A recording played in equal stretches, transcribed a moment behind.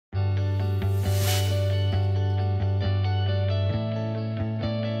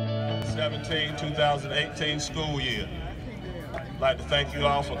2017-2018 school year. I'd like to thank you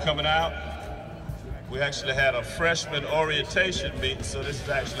all for coming out. We actually had a freshman orientation meeting, so this is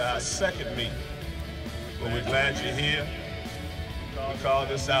actually our second meeting. But we're glad you're here. We call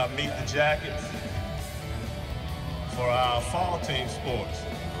this our Meet the Jackets for our fall team sports.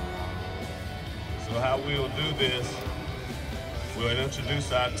 So how we'll do this, we'll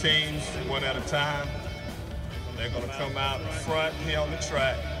introduce our teams one at a time. They're going to come out in front here on the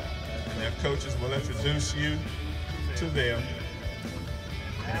track, and their coaches will introduce you to them.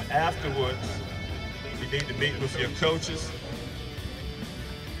 And afterwards, you need to meet with your coaches,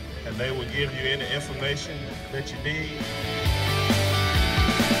 and they will give you any information that you need.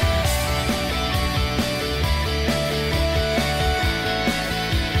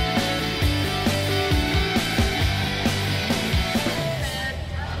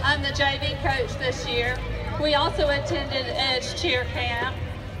 I'm the JV coach this year. We also attended Edge Cheer Camp,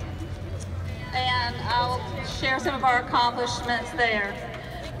 and I'll share some of our accomplishments there.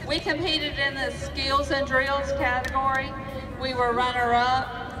 We competed in the skills and drills category. We were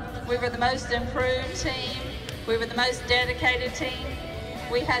runner-up. We were the most improved team. We were the most dedicated team.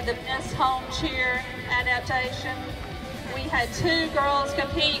 We had the best home cheer adaptation. We had 2 girls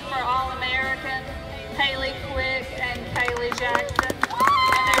compete for All-American, Haley Quick and Kaylee Jackson.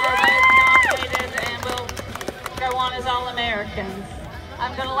 And they were both nominated and will go on as All-Americans.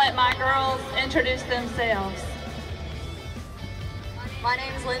 I'm going to let my girls introduce themselves. My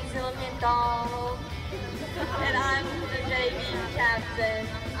name is Lindsay McDonald, and I'm the JV captain.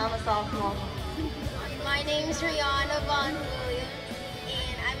 I'm a sophomore. My name is Rihanna Von Williams,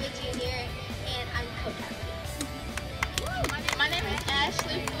 and I'm a junior, and I'm co-captain. My name is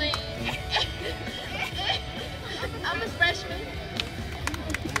Ashley Flynn. I'm a freshman.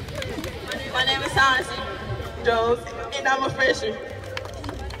 My name is Hansi Jones, and I'm a freshman.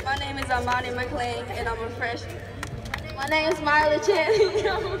 My name is Amani McLean, and I'm a freshman. My name is Marla Channing.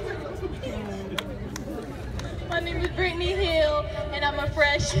 My name is Brittany Hill, and I'm a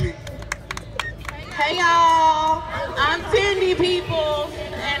freshman. Hey y'all, I'm Cindy Peoples,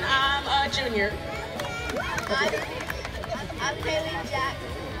 and I'm a junior. I'm Kaylee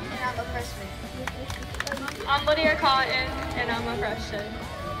Jackson, and I'm a freshman. I'm Lydia Cotton, and I'm a freshman.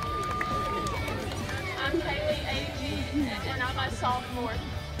 I'm Kaylee A.G., and I'm a sophomore.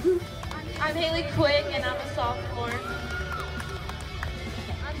 I'm Haley Quick, and I'm a sophomore.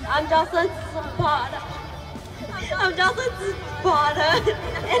 I'm Jocelyn Zapata.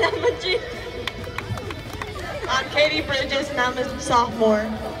 and I'm a junior. I'm Katie Bridges, and I'm a sophomore.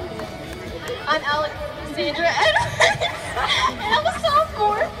 I'm Alexandra Edwards, and I'm a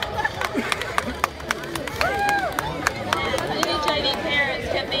sophomore. Any JV parents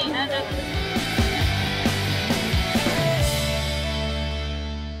can meet under the